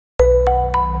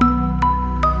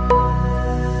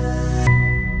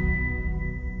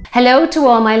Hello to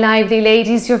all my lively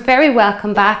ladies, you're very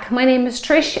welcome back. My name is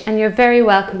Trish and you're very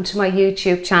welcome to my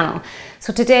YouTube channel.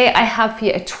 So today I have for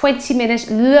you a 20-minute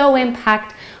low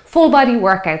impact full body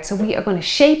workout. So we are going to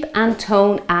shape and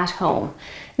tone at home.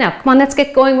 Now come on, let's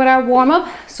get going with our warm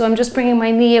up. So I'm just bringing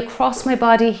my knee across my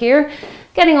body here,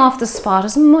 getting off the spot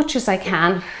as much as I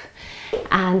can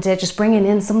and just bringing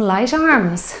in some light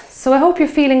arms. So I hope you're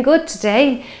feeling good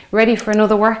today, ready for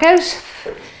another workout.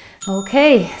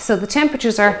 Okay, so the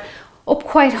temperatures are up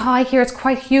quite high here, it's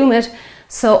quite humid,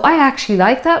 so I actually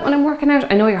like that when I'm working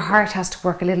out. I know your heart has to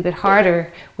work a little bit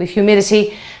harder with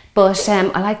humidity, but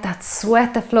I like that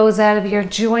sweat that flows out of your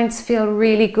joints, feel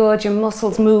really good, your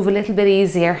muscles move a little bit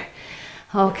easier.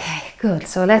 Okay, good,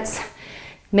 so let's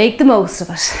make the most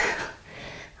of it.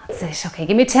 That's it. Okay,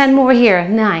 give me 10 more here.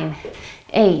 9,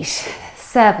 8,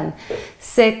 7,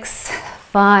 6,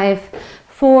 5,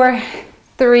 4,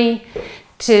 3,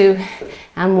 2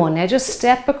 and 1. Now just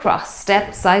step across,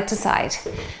 step side to side.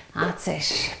 That's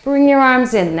it. Bring your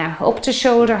arms in now, up to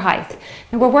shoulder height.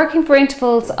 Now we're working for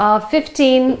intervals of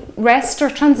 15 rest or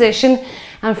transition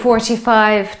and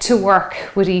 45 to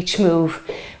work with each move.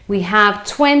 We have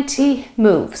 20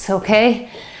 moves,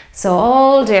 okay? So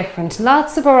all different,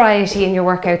 lots of variety in your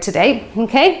workout today,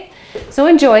 okay? So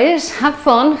enjoy it, have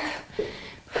fun.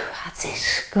 That's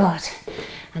it, good.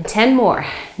 And 10 more.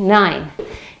 9,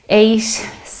 8,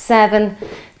 7,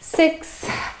 6,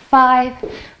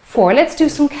 5, 4. Let's do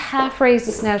some calf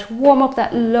raises now to warm up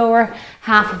that lower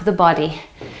half of the body.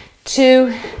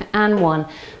 2 and 1.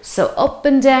 So up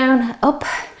and down, up.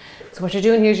 So what you're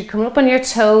doing here is you're coming up on your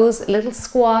toes, a little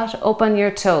squat up on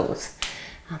your toes.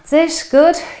 That's it,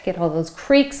 good. Get all those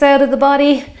creaks out of the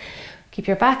body. Keep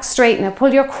your back straight. Now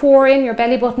pull your core in, your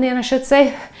belly button in I should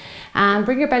say. And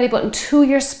bring your belly button to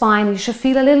your spine. You should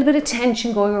feel a little bit of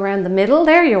tension going around the middle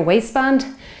there, your waistband.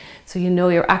 So you know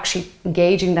you're actually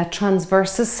engaging that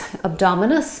transversus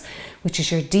abdominis, which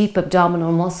is your deep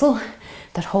abdominal muscle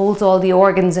that holds all the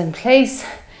organs in place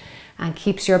and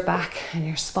keeps your back and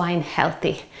your spine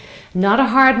healthy. Not a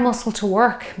hard muscle to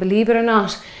work, believe it or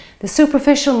not. The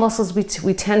superficial muscles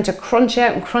we tend to crunch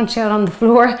out on the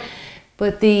floor,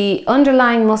 but the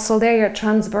underlying muscle there, your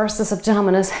transversus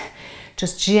abdominis,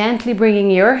 just gently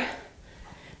bringing your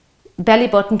belly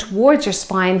button towards your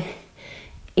spine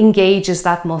engages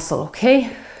that muscle,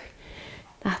 okay?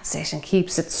 That's it, and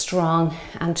keeps it strong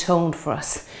and toned for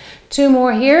us. 2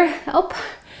 more here, up,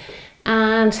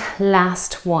 and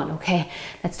last one, okay?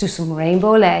 Let's do some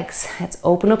rainbow legs. Let's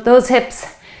open up those hips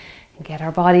and get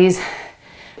our bodies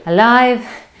alive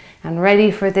and ready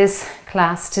for this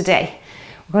class today.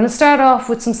 We're going to start off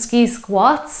with some ski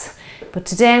squats. But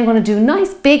today I'm going to do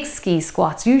nice big ski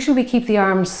squats. Usually we keep the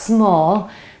arms small,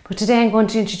 but today I'm going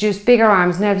to introduce bigger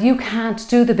arms. Now if you can't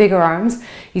do the bigger arms,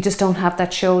 you just don't have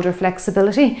that shoulder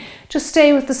flexibility, just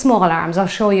stay with the small arms. I'll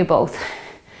show you both.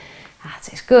 That's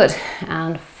it, good.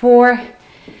 And 4,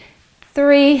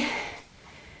 3,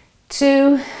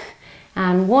 2,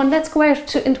 and 1. Let's go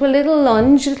out into a little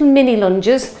lunge, little mini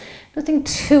lunges. Nothing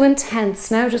too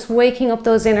intense now, just waking up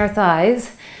those inner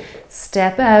thighs.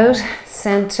 Step out,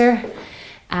 center,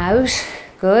 out,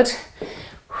 good.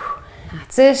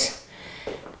 That's it.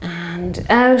 And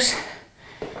out,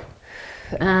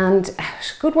 and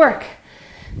out. Good work.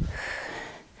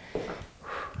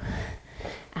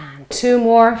 And 2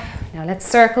 more. Now let's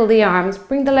circle the arms.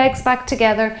 Bring the legs back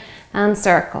together and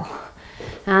circle.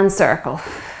 And circle.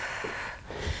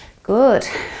 Good.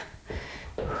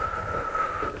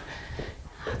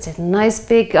 That's it. Nice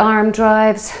big arm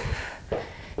drives.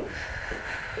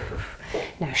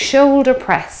 Now shoulder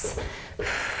press.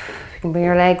 You can bring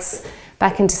your legs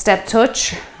back into step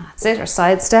touch. That's it, or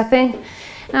side stepping.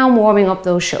 Now I'm warming up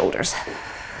those shoulders.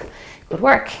 Good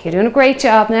work. You're doing a great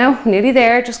job now. Nearly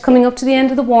there, just coming up to the end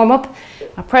of the warm up.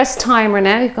 I'll press timer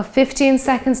now. You've got 15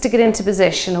 seconds to get into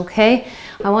position, okay?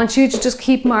 I want you to just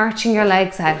keep marching your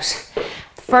legs out.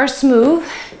 First move,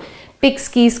 big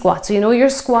ski squat. So you know your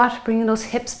squat, bringing those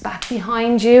hips back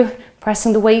behind you,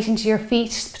 pressing the weight into your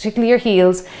feet, particularly your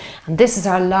heels. And this is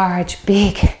our large,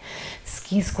 big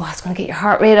ski squat. It's going to get your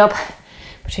heart rate up,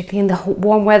 particularly in the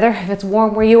warm weather, if it's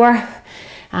warm where you are.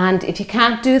 And if you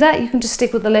can't do that, you can just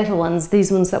stick with the little ones,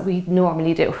 these ones that we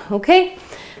normally do, okay?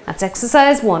 That's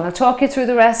exercise 1. I'll talk you through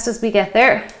the rest as we get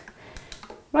there.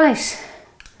 Right.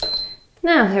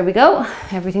 Now, here we go.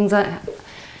 Everything's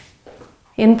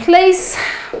in place.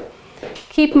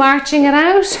 Keep marching it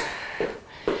out.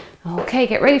 Okay,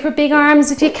 get ready for big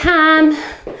arms if you can.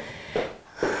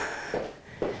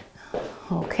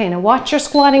 Okay, now watch your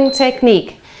squatting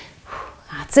technique.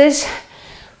 That's it.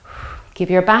 Keep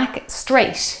your back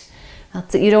straight.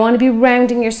 That's it. You don't want to be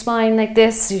rounding your spine like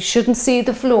this. You shouldn't see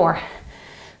the floor.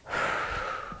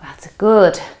 That's it.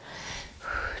 Good.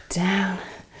 Down.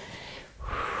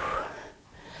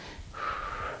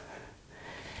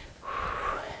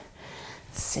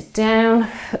 Sit down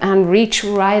and reach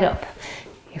right up.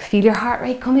 You feel your heart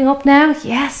rate coming up now?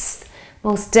 Yes,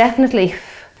 most definitely.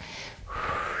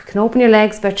 You can open your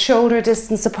legs about shoulder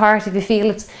distance apart if you feel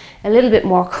it's a little bit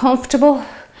more comfortable.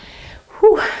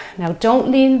 Now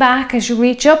don't lean back as you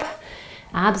reach up.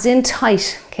 Abs in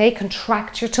tight, okay?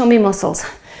 Contract your tummy muscles.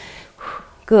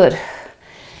 Good.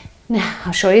 Now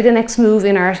I'll show you the next move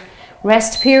in our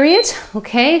rest period,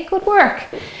 okay? Good work.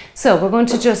 So we're going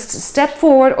to just step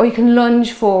forward, or you can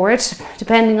lunge forward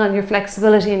depending on your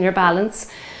flexibility and your balance.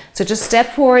 So just step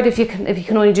forward if you can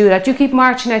only do that. You keep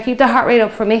marching now, keep the heart rate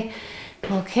up for me.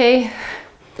 Okay,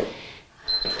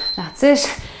 that's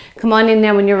it. Come on in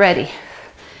now when you're ready.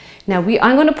 Now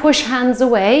I'm going to push hands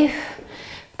away,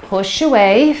 push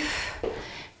away,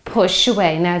 push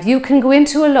away. Now if you can go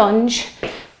into a lunge,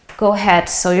 go ahead.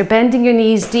 So you're bending your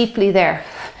knees deeply there.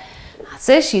 That's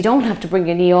it. You don't have to bring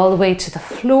your knee all the way to the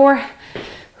floor.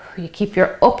 You keep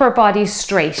your upper body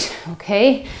straight,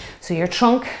 okay? So your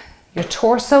trunk, your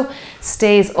torso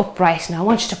stays upright. Now I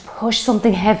want you to push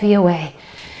something heavy away.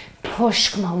 Push,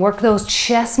 come on, work those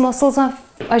chest muscles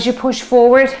off as you push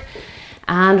forward,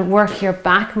 and work your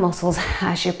back muscles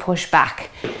as you push back.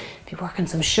 Be working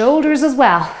some shoulders as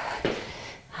well.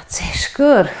 That's it,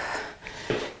 good.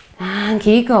 And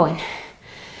keep going.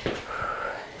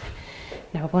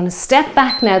 Now we're going to step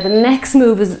back now. The next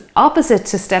move is opposite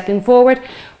to stepping forward.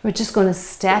 We're just going to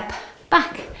step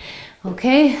back.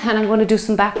 Okay, and I'm going to do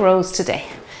some back rows today.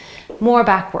 More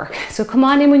back work. So come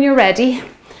on in when you're ready.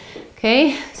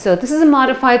 Okay, so this is a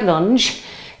modified lunge.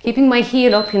 Keeping my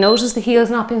heel up. You notice the heel is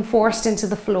not being forced into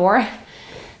the floor.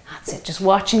 That's it, just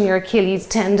watching your Achilles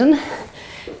tendon.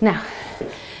 Now,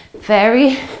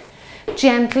 very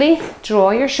gently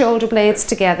draw your shoulder blades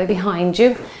together behind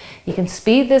you. You can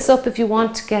speed this up if you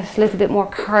want to get a little bit more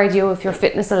cardio if your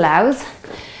fitness allows.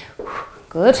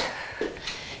 Good.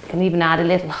 You can even add a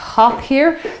little hop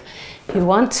here if you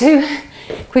want to.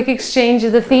 Quick exchange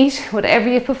of the feet, whatever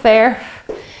you prefer.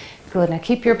 Good. Now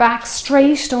keep your back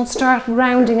straight. Don't start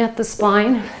rounding at the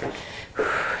spine.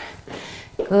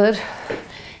 Good.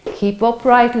 Keep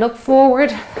upright, look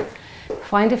forward.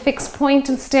 Find a fixed point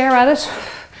and stare at it.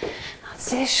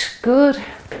 That's it. Good.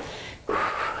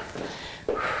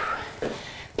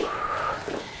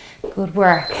 Good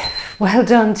work. Well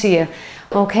done to you.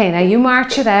 Okay, now you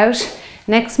march it out.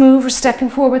 Next move, we're stepping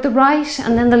forward the right,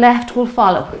 and then the left will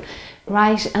follow.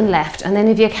 Right and left. And then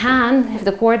if you can, if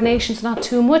the coordination's not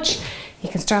too much, you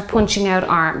can start punching out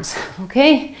arms.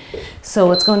 Okay?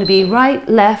 So it's going to be right,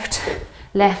 left,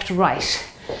 left, right.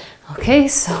 Okay,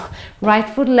 so right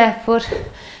foot, left foot,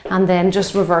 and then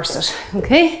just reverse it.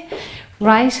 Okay?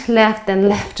 Right, left, then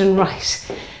left and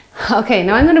right. Okay,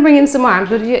 now I'm going to bring in some arms,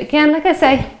 but again, like I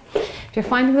say, if you're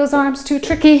finding those arms too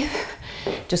tricky,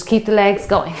 just keep the legs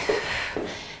going.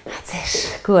 That's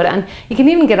it. Good. And you can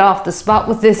even get off the spot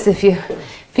with this if you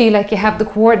feel like you have the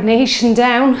coordination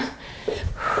down.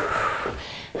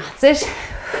 That's it.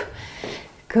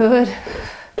 Good.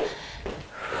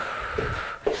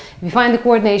 If you find the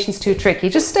coordination's too tricky,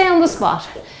 just stay on the spot.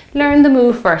 Learn the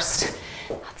move first.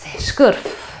 That's it. Good.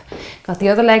 Got the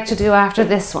other leg to do after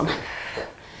this one.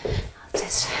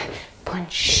 That's it.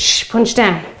 Punch, punch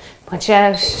down. Punch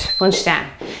out, punch down.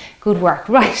 Good work.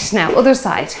 Right, now other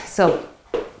side. So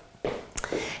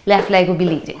left leg will be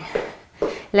leading.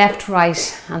 Left,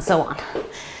 right, and so on.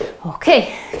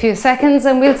 Okay, a few seconds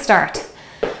and we'll start.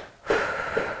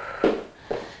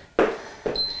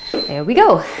 There we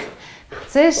go.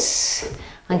 That's it.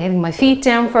 I'm getting my feet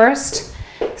down first.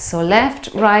 So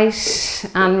left, right,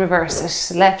 and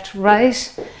reverse it. Left,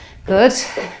 right. Good.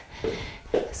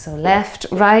 So left,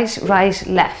 right, right,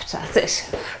 left. That's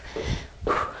it.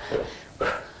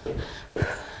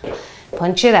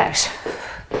 Punch it out.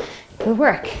 Good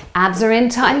work. Abs are in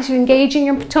tight. You're engaging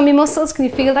your tummy muscles. Can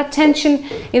you feel that tension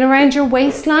in around your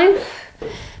waistline?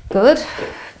 Good.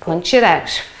 Punch it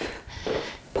out.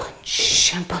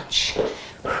 Punch and punch.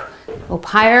 Up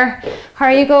higher.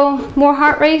 Higher you go. More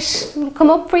heart rate will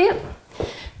come up for you.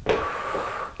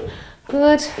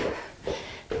 Good.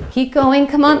 Keep going.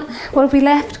 Come on. What have we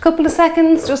left? A couple of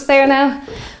seconds. Just there now.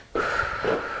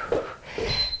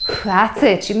 That's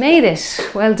it. You made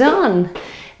it. Well done.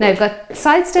 Now I've got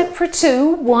side step for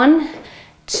 2. 1,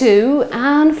 2,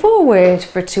 and forward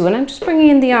for 2. And I'm just bringing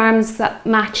in the arms that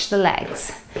match the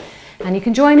legs. And you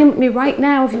can join in with me right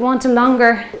now if you want a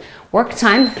longer work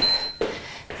time.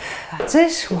 That's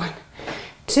it. 1,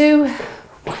 2,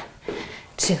 1,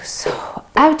 2. So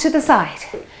out to the side.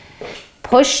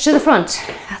 Push to the front.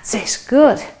 That's it.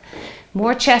 Good.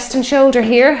 More chest and shoulder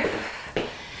here.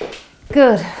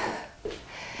 Good.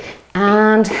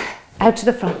 And out to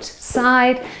the front.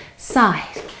 Side,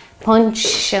 side.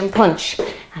 Punch and punch.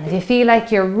 And if you feel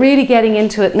like you're really getting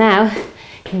into it now, you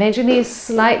can bend your knees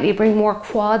slightly, bring more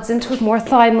quads into it, more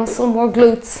thigh muscle, more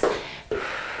glutes.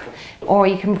 Or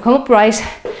you can come upright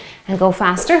and go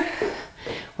faster.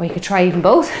 Or you could try even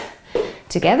both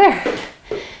together.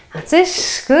 That's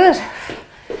it. Good.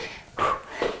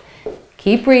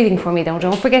 Keep breathing for me though.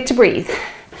 Don't forget to breathe.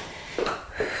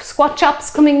 Squat chops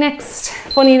coming next.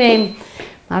 Funny name.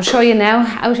 I'll show you now.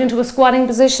 Out into a squatting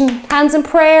position. Hands in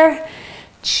prayer.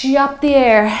 Chop the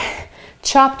air.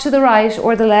 Chop to the right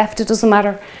or the left. It doesn't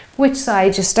matter which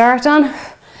side you start on.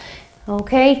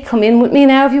 Okay, come in with me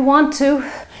now if you want to.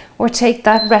 Or take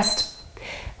that rest.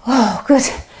 Oh, good.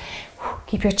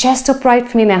 Keep your chest upright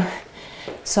for me now.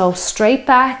 So straight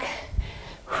back.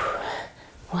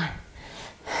 1,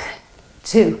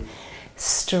 2.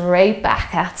 Straight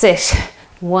back. That's it.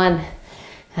 1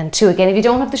 and 2. Again, if you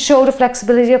don't have the shoulder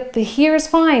flexibility up the here is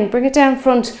fine. Bring it down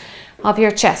front of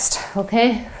your chest.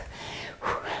 Okay.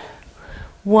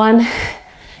 1,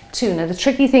 2. Now the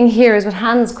tricky thing here is with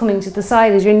hands coming to the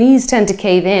side is your knees tend to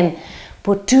cave in,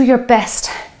 but do your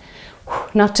best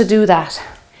not to do that.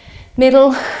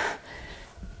 Middle,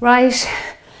 right,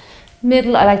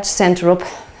 middle. I like to center up.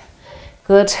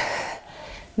 Good.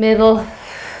 Middle,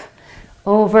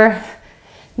 over,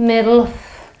 middle,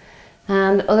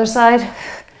 and other side,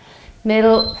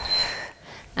 middle,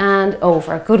 and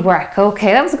over. Good work.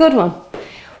 Okay, that was a good one.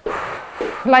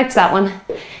 Liked that one.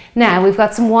 Now we've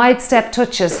got some wide step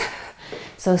touches.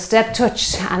 So step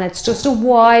touch, and it's just a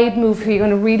wide move here. You're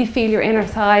going to really feel your inner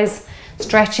thighs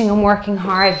stretching and working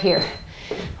hard here.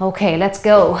 Okay, let's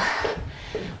go.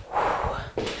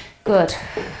 Good.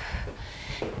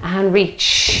 And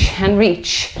reach, and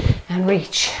reach, and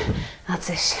reach. That's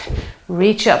it.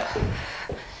 Reach up.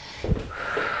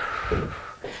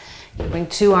 Bring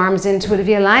 2 arms into it if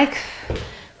you like.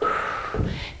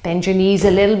 Bend your knees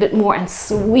a little bit more and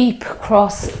sweep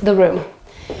across the room.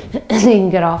 You can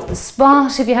get off the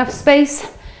spot if you have space.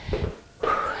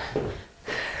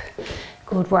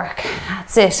 Good work.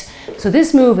 That's it. So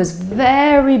this move is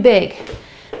very big.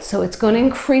 So it's going to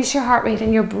increase your heart rate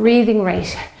and your breathing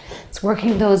rate. It's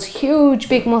working those huge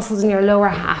big muscles in your lower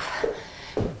half.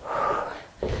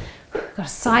 Got a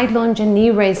side lunge and knee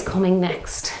raise coming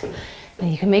next.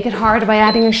 And you can make it harder by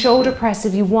adding a shoulder press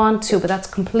if you want to, but that's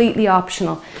completely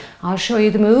optional. I'll show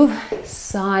you the move.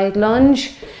 Side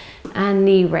lunge and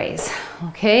knee raise.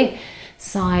 Okay,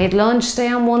 side lunge, stay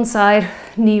on one side,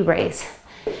 knee raise.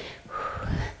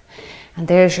 And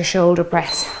there's your shoulder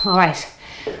press. All right,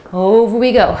 over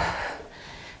we go.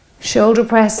 Shoulder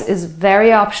press is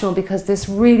very optional because this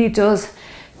really does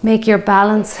make your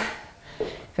balance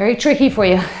very tricky for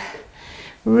you.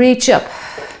 Reach up.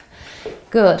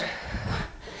 Good.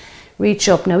 Reach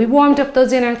up. Now we warmed up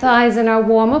those inner thighs in our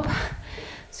warm up,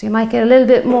 so you might get a little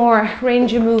bit more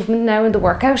range of movement now in the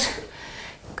workout.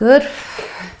 Good.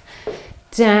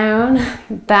 Down,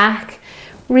 back,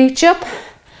 reach up.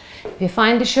 If you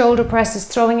find the shoulder press is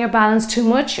throwing your balance too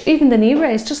much, even the knee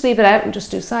raise, just leave it out and just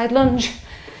do side lunge.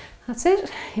 That's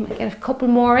it. You might get a couple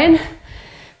more in.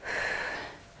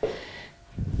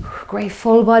 Great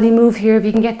full body move here if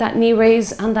you can get that knee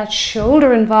raise and that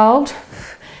shoulder involved.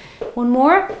 One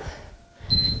more.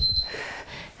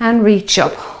 And reach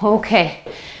up. Okay.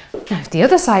 Now the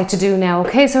other side to do now.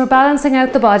 Okay, so we're balancing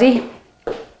out the body.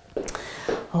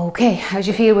 Okay, how do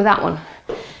you feel with that one?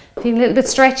 Feeling a little bit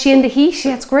stretchy in the heat?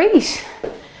 Yeah, it's great.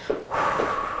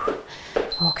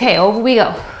 Okay, over we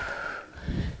go.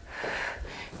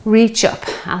 Reach up.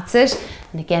 That's it.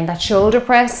 And again, that shoulder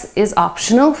press is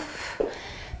optional.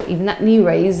 Even that knee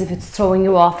raise if it's throwing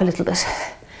you off a little bit.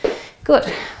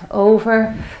 Good.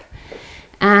 Over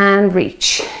and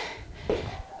reach.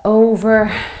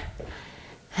 Over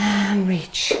and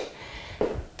reach.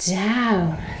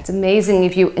 Down. It's amazing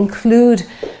if you include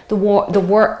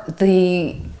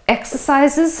the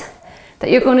exercises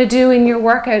that you're going to do in your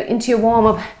workout into your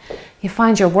warm-up, you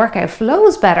find your workout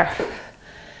flows better.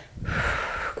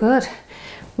 Good.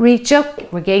 Reach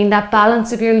up, regain that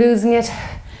balance if you're losing it.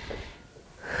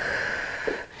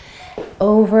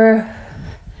 Over.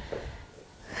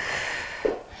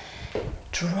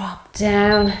 Drop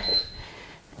down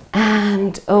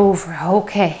and over.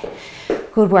 Okay,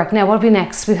 good work. Now what'll be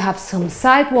next? We have some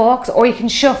side walks, or you can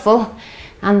shuffle,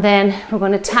 and then we're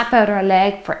going to tap out our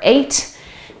leg for 8.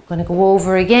 I'm going to go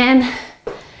over again,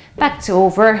 back to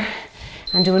over,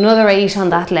 and do another 8 on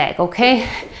that leg. Okay.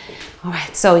 All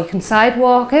right, so you can side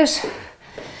walk it,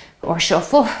 or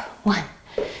shuffle. 1,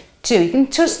 2. You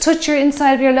can just touch your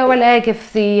inside of your lower leg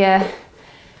if the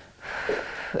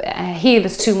heel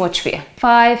is too much for you.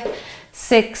 5,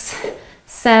 6,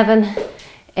 7,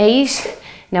 8.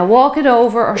 Now walk it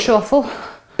over or shuffle.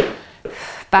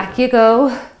 Back you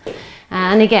go.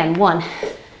 And again, 1,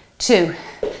 2,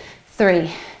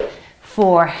 3,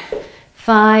 4,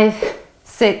 5,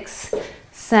 6,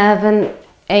 7,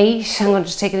 8. I'm going to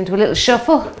just take it into a little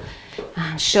shuffle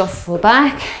and shuffle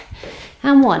back.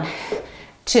 And 1,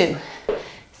 2,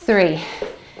 3,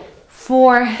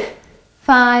 4,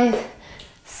 5,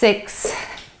 6,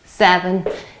 7,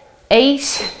 8.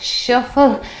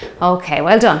 Shuffle. Okay,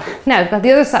 well done. Now we've got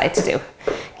the other side to do.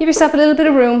 Give yourself a little bit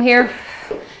of room here.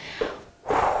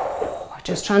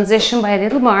 Just transition by a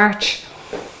little march.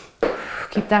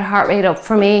 Keep that heart rate up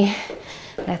for me.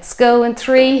 Let's go in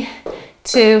 3,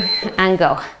 2, and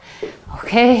go.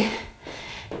 Okay.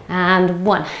 And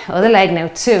 1. Other leg now.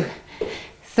 2,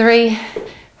 3,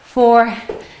 4,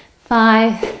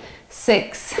 5,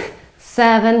 6,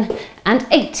 7, and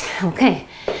 8. Okay.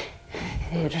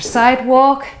 The other side,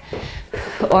 walk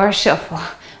or shuffle.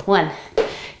 1,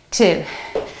 2,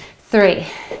 3,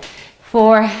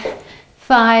 4,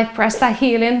 5. Press that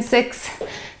heel in. 6,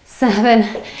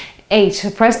 7,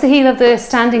 8. Press the heel of the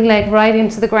standing leg right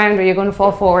into the ground or you're going to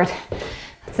fall forward.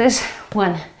 That's it.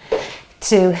 1,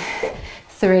 2,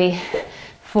 3,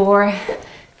 4,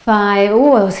 5.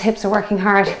 Oh, those hips are working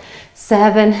hard.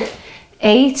 7,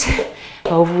 8.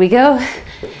 Over we go.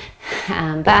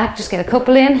 And back. Just get a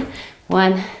couple in.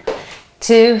 1,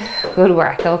 2. Good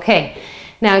work. Okay.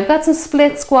 Now I've got some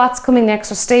split squats coming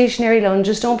next or stationary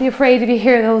lunges. Don't be afraid if you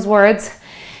hear those words.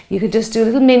 You could just do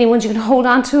little mini ones. You can hold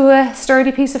on to a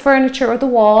sturdy piece of furniture or the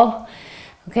wall.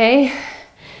 Okay.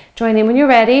 Join in when you're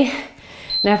ready.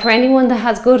 Now for anyone that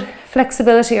has good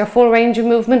flexibility or full range of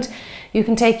movement, you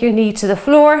can take your knee to the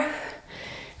floor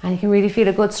and you can really feel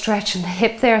a good stretch in the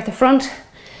hip there at the front.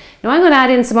 Now I'm going to add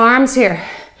in some arms here.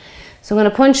 So I'm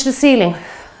going to punch the ceiling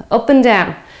up and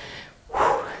down.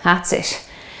 That's it.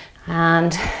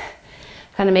 And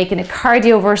kind of making a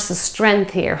cardio versus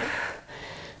strength here.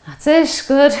 That's it.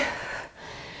 Good.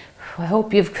 I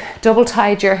hope you've double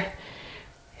tied your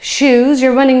shoes,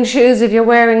 your running shoes if you're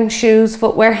wearing shoes,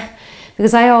 footwear,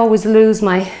 because I always lose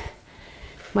my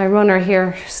runner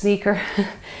here, sneaker.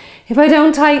 If I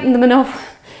don't tighten them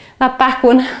enough, that back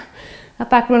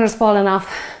runner's falling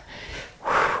off.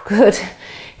 Good.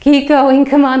 Keep going,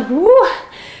 come on. Woo.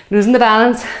 Losing the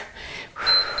balance.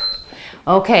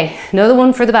 Okay, another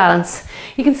one for the balance.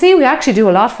 You can see we actually do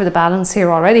a lot for the balance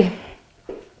here already.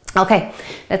 Okay,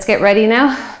 let's get ready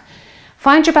now.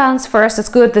 Find your balance first. It's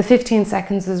good. The 15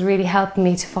 seconds is really helping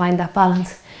me to find that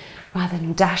balance rather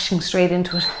than dashing straight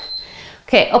into it.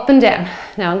 Okay, up and down.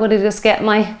 Now I'm going to just get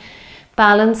my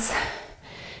balance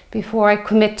before I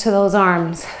commit to those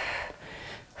arms.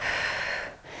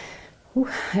 Ooh,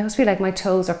 I always feel like my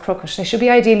toes are crooked. They should be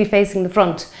ideally facing the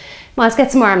front. Well, let's get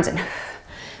some arms in.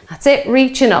 That's it,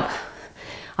 reaching up.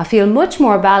 I feel much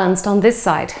more balanced on this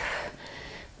side.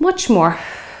 Much more.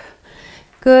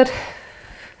 Good.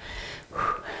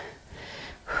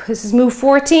 This is move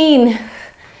 14.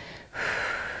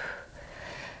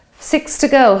 6 to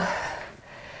go.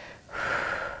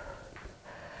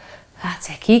 That's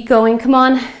it, keep going, come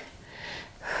on.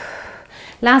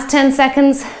 Last 10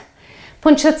 seconds.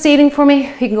 Punch that ceiling for me.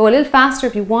 You can go a little faster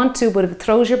if you want to, but if it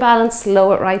throws your balance,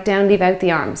 slow it right down, leave out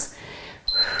the arms.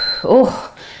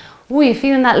 Oh, you're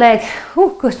feeling that leg.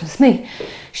 Oh, goodness me.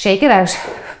 Shake it out.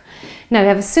 Now we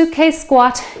have a suitcase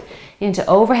squat into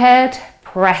overhead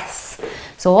press.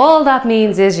 So all that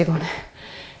means is you're going to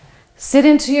sit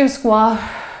into your squat,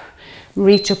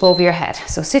 reach up over your head.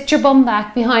 So sit your bum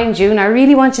back behind you. And I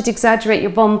really want you to exaggerate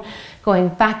your bum going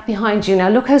back behind you. Now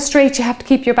look how straight you have to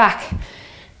keep your back.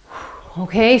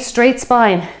 Okay, straight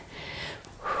spine.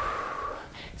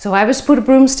 So if I was to put a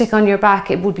broomstick on your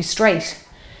back, it would be straight.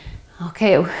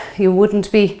 Okay, you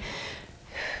wouldn't be,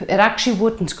 it actually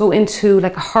wouldn't go into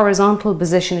like a horizontal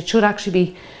position. It should actually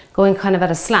be going kind of at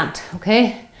a slant,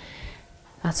 okay?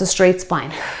 That's a straight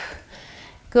spine.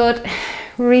 Good,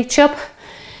 reach up,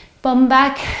 bum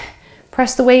back,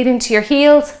 press the weight into your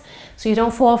heels so you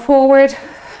don't fall forward.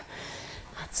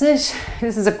 That's it.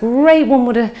 This is a great one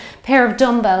with a pair of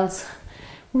dumbbells.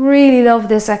 Really love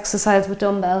this exercise with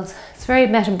dumbbells. It's very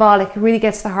metabolic, it really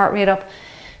gets the heart rate up,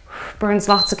 burns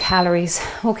lots of calories.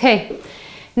 Okay,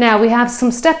 now we have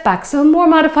some step backs, so more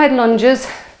modified lunges.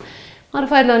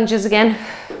 Modified lunges again.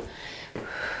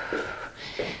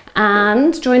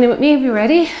 And join in with me if you're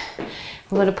ready.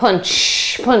 I'm going to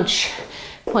punch, punch,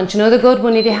 punch. Another good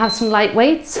one if you have some light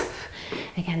weights.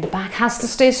 Again, the back has to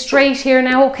stay straight here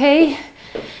now, okay?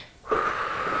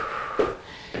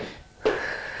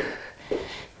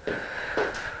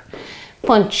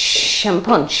 punch and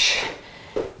punch.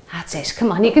 That's it.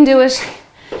 Come on, you can do it.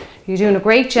 You're doing a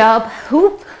great job.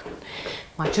 Whoop.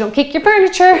 Watch you don't kick your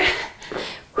furniture.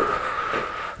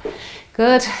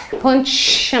 Good.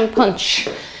 Punch and punch.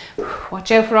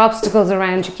 Watch out for obstacles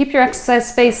around you. Keep your exercise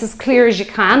space as clear as you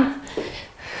can.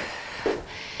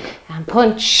 And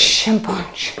punch and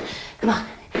punch. Come on.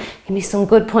 Give me some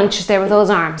good punches there with those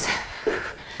arms.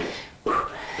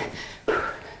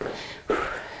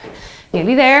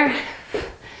 Nearly there.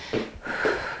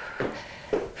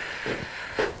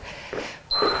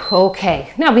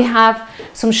 Okay, now we have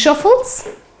some shuffles.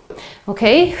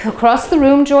 Okay, across the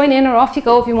room, join in or off you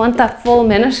go if you want that full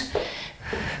minute.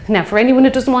 Now for anyone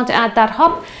who doesn't want to add that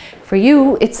hop, for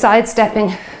you it's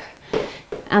sidestepping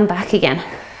and back again.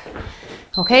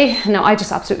 Okay, now I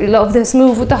just absolutely love this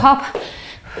move with the hop.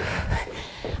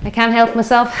 I can't help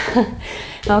myself.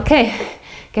 Okay,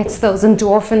 gets those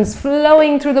endorphins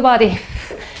flowing through the body.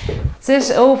 That's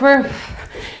it, over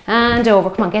and over.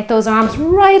 Come on, get those arms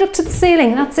right up to the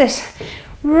ceiling. That's it,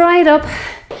 right up.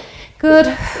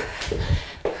 Good.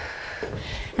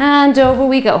 And over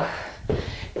we go.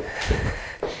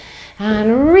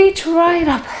 And reach right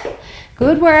up.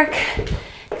 Good work.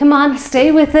 Come on,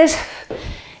 stay with it.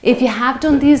 If you have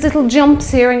done these little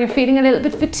jumps here and you're feeling a little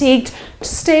bit fatigued,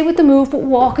 just stay with the move but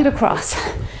walk it across.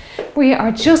 We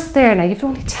are just there now. You've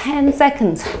only 10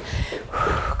 seconds.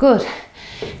 Good.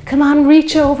 Come on,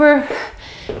 reach over.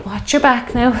 Watch your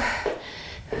back now.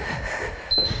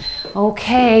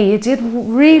 Okay, you did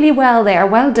really well there.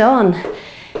 Well done.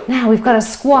 Now we've got a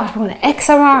squat. We're going to X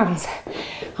our arms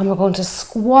and we're going to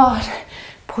squat,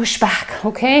 push back.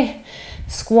 Okay?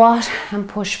 Squat and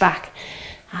push back.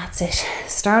 That's it.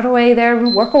 Start away there,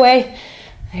 work away.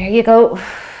 There you go.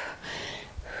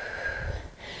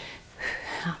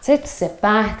 That's it. Sit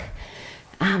back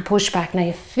and push back. Now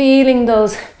you're feeling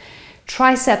those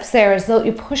triceps there as though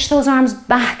you push those arms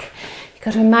back. You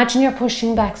got to imagine you're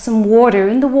pushing back some water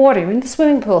in the water. You're in the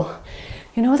swimming pool.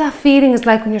 You know what that feeling is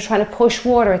like when you're trying to push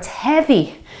water. It's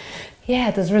heavy.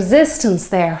 Yeah, there's resistance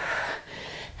there.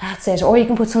 That's it. Or you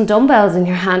can put some dumbbells in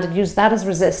your hand and use that as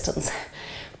resistance.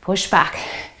 Push back.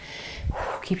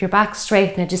 Keep your back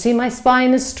straight. Now, do you see my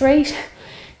spine is straight?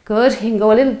 Good. You can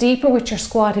go a little deeper with your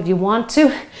squat if you want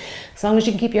to. As long as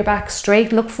you can keep your back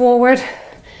straight, look forward.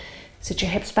 Sit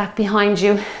your hips back behind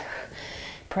you.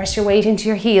 Press your weight into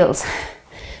your heels.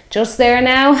 Just there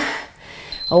now.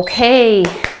 Okay.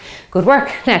 Good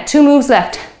work. Now, 2 moves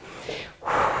left.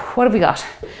 What have we got?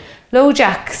 Low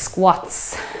jack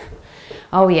squats.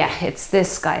 Oh yeah, it's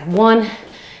this guy. 1,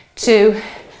 2,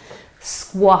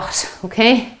 squat.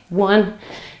 Okay? 1,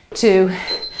 2,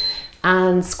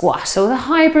 and squat. So the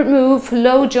hybrid move,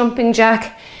 low jumping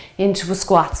jack into a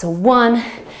squat. So 1,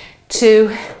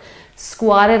 2,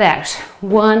 squat it out.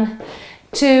 1,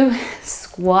 2,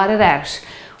 squat it out.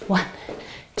 1,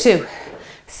 2,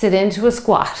 sit into a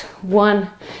squat. 1,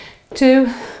 2,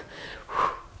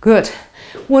 good.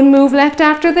 1 move left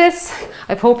after this.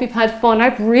 I hope you've had fun.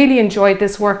 I've really enjoyed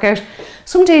this workout.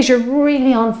 Some days you're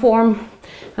really on form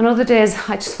and other days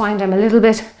I just find I'm a little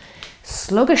bit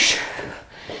sluggish.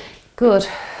 Good.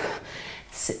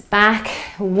 Sit back.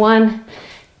 1,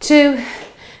 2,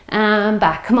 and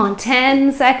back. Come on,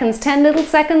 10 seconds, 10 little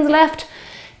seconds left.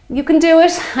 You can do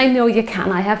it. I know you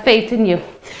can. I have faith in you.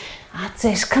 That's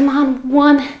it. Come on.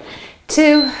 1,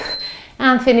 2,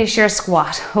 and finish your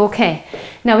squat. Okay.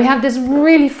 Now we have this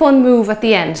really fun move at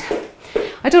the end.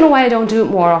 I don't know why I don't do it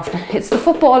more often. It's the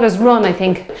footballer's run, I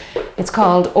think it's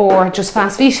called, or just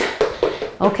fast feet.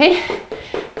 Okay.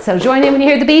 So join in when you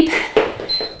hear the beep.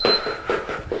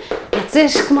 That's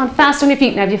it. Come on, fast on your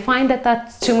feet. Now if you find that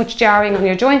that's too much jarring on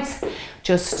your joints,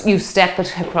 just you step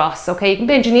it across. Okay. You can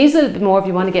bend your knees a little bit more if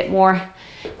you want to get more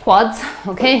quads.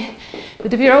 Okay.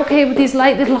 But if you're okay with these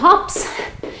light little hops,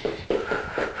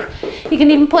 you can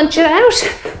even punch it out.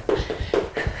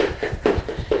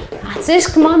 That's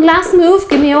it. Come on, last move.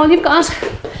 Give me all you've got.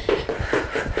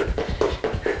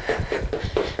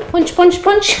 Punch, punch,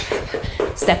 punch.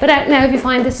 Step it out now if you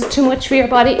find this is too much for your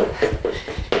body.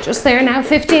 Just there now,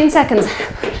 15 seconds.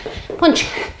 Punch.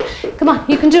 Come on,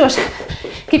 you can do it.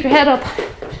 Keep your head up.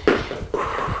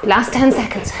 Last 10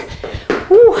 seconds.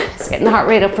 Woo, it's getting the heart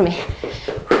rate up for me.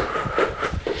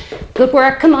 Good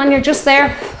work. Come on, you're just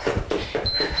there.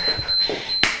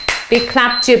 Big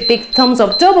clap to you, big thumbs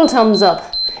up, double thumbs up.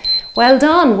 Well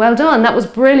done, well done. That was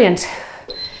brilliant.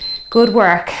 Good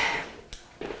work.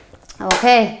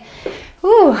 Okay.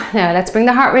 Ooh, now let's bring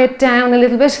the heart rate down a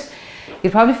little bit.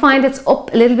 You'll probably find it's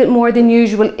up a little bit more than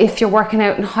usual if you're working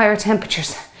out in higher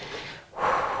temperatures.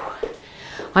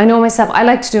 I know myself, I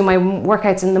like to do my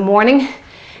workouts in the morning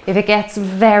if it gets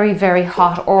very, very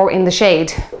hot or in the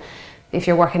shade, if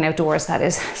you're working outdoors, that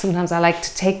is. Sometimes I like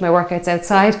to take my workouts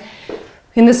outside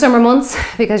in the summer months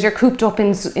because you're cooped up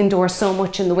indoors so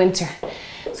much in the winter.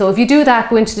 So if you do that,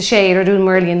 go into the shade or do them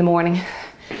early in the morning.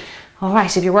 All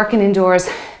right, if you're working indoors,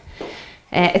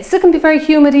 it still can be very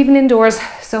humid even indoors.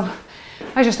 So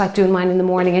I just like doing mine in the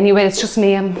morning anyway. It's just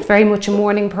me, I'm very much a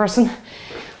morning person.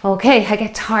 Okay, I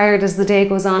get tired as the day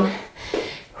goes on.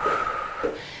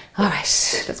 All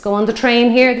right, let's go on the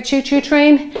train here, the choo-choo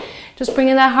train. Just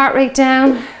bringing that heart rate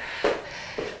down.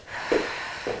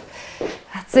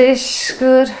 That's it,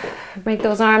 good. Make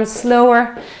those arms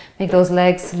slower, make those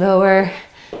legs slower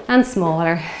and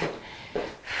smaller.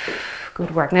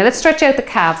 Good work. Now let's stretch out the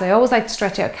calves. I always like to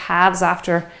stretch out calves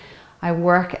after I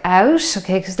work out,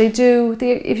 okay, because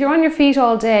if you're on your feet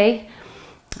all day,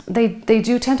 they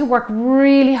do tend to work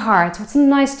really hard. So it's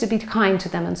nice to be kind to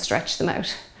them and stretch them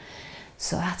out.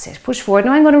 So that's it, push forward.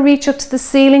 Now I'm going to reach up to the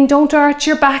ceiling. Don't arch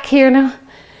your back here now.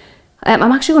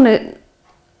 I'm actually going to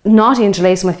not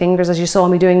interlace my fingers as you saw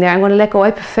me doing there. I'm going to let go.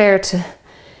 I prefer to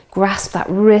grasp that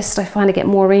wrist. I find I get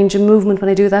more range of movement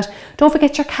when I do that. Don't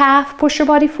forget your calf. Push your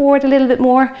body forward a little bit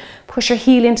more. Push your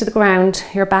heel into the ground,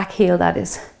 your back heel that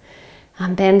is.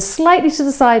 And then slightly to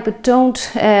the side, but don't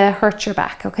hurt your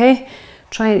back, okay?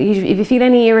 If you feel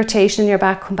any irritation in your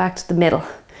back, come back to the middle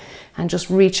and just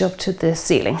reach up to the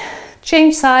ceiling.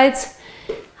 Change sides,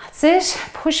 that's it.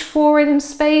 Push forward in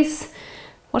space.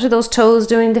 What are those toes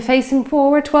doing? They're facing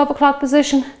forward, 12 o'clock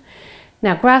position.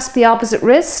 Now grasp the opposite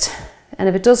wrist, and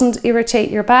if it doesn't irritate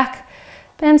your back,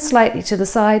 bend slightly to the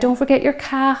side. Don't forget your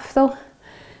calf though.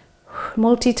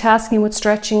 Multitasking with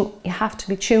stretching, you have to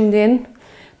be tuned in.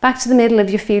 Back to the middle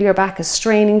if you feel your back is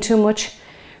straining too much.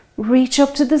 Reach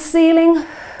up to the ceiling.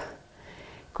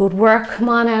 Good work, come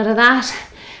on out of that.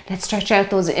 Let's stretch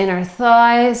out those inner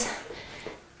thighs.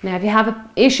 Now if you have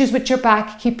issues with your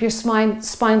back, keep your spine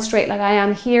straight like I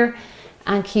am here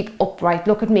and keep upright.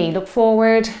 Look at me, look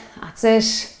forward, that's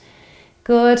it.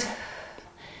 Good.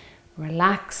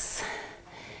 Relax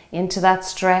into that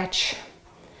stretch.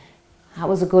 That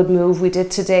was a good move we did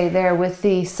today there with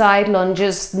the side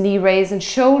lunges, knee raise and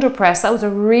shoulder press. That was a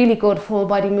really good full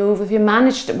body move. If you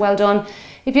managed it, well done.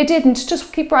 If you didn't,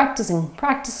 just keep practicing.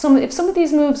 Practice if some of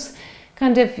these moves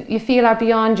kind of you feel are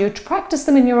beyond you, practice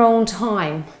them in your own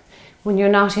time when you're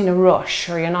not in a rush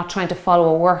or you're not trying to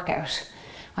follow a workout.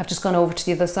 I've just gone over to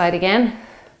the other side again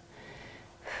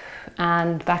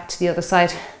and back to the other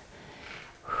side.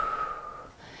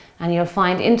 And you'll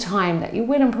find in time that you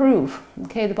will improve.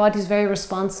 Okay, the body's very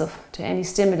responsive to any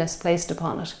stimulus placed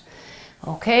upon it.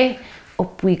 Okay,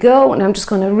 up we go. And I'm just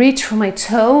going to reach for my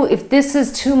toe. If this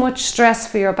is too much stress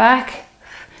for your back,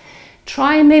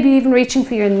 try maybe even reaching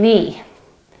for your knee.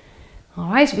 All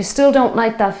right, if you still don't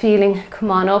like that feeling, come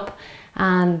on up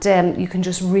and you can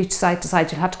just reach side to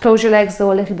side. You'll have to close your legs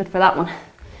though a little bit for that one.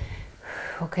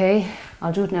 Okay,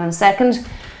 I'll do it now in a second.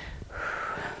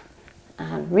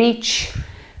 And reach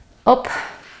up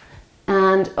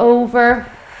and over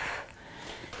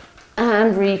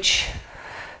and reach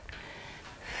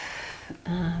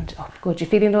and up. Good, you're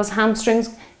feeling those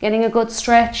hamstrings, getting a good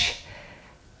stretch.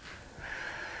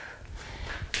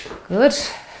 Good.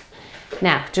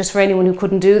 Now, just for anyone who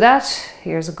couldn't do that,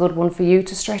 here's a good one for you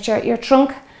to stretch out your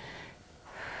trunk.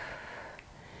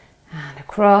 And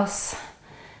across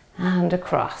and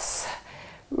across.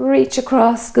 Reach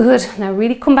across, good. Now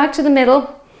really come back to the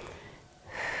middle.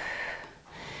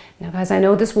 Now guys, I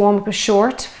know this warm-up is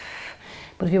short,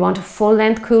 but if you want a full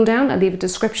length cool down, I'll leave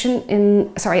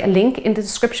a link in the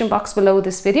description box below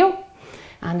this video.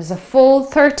 And there's a full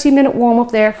 30-minute warm-up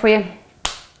there for you.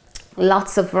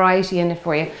 Lots of variety in it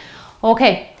for you.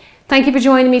 Okay, thank you for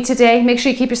joining me today. Make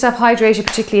sure you keep yourself hydrated,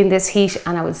 particularly in this heat,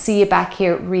 and I will see you back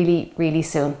here really, really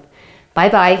soon.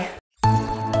 Bye-bye.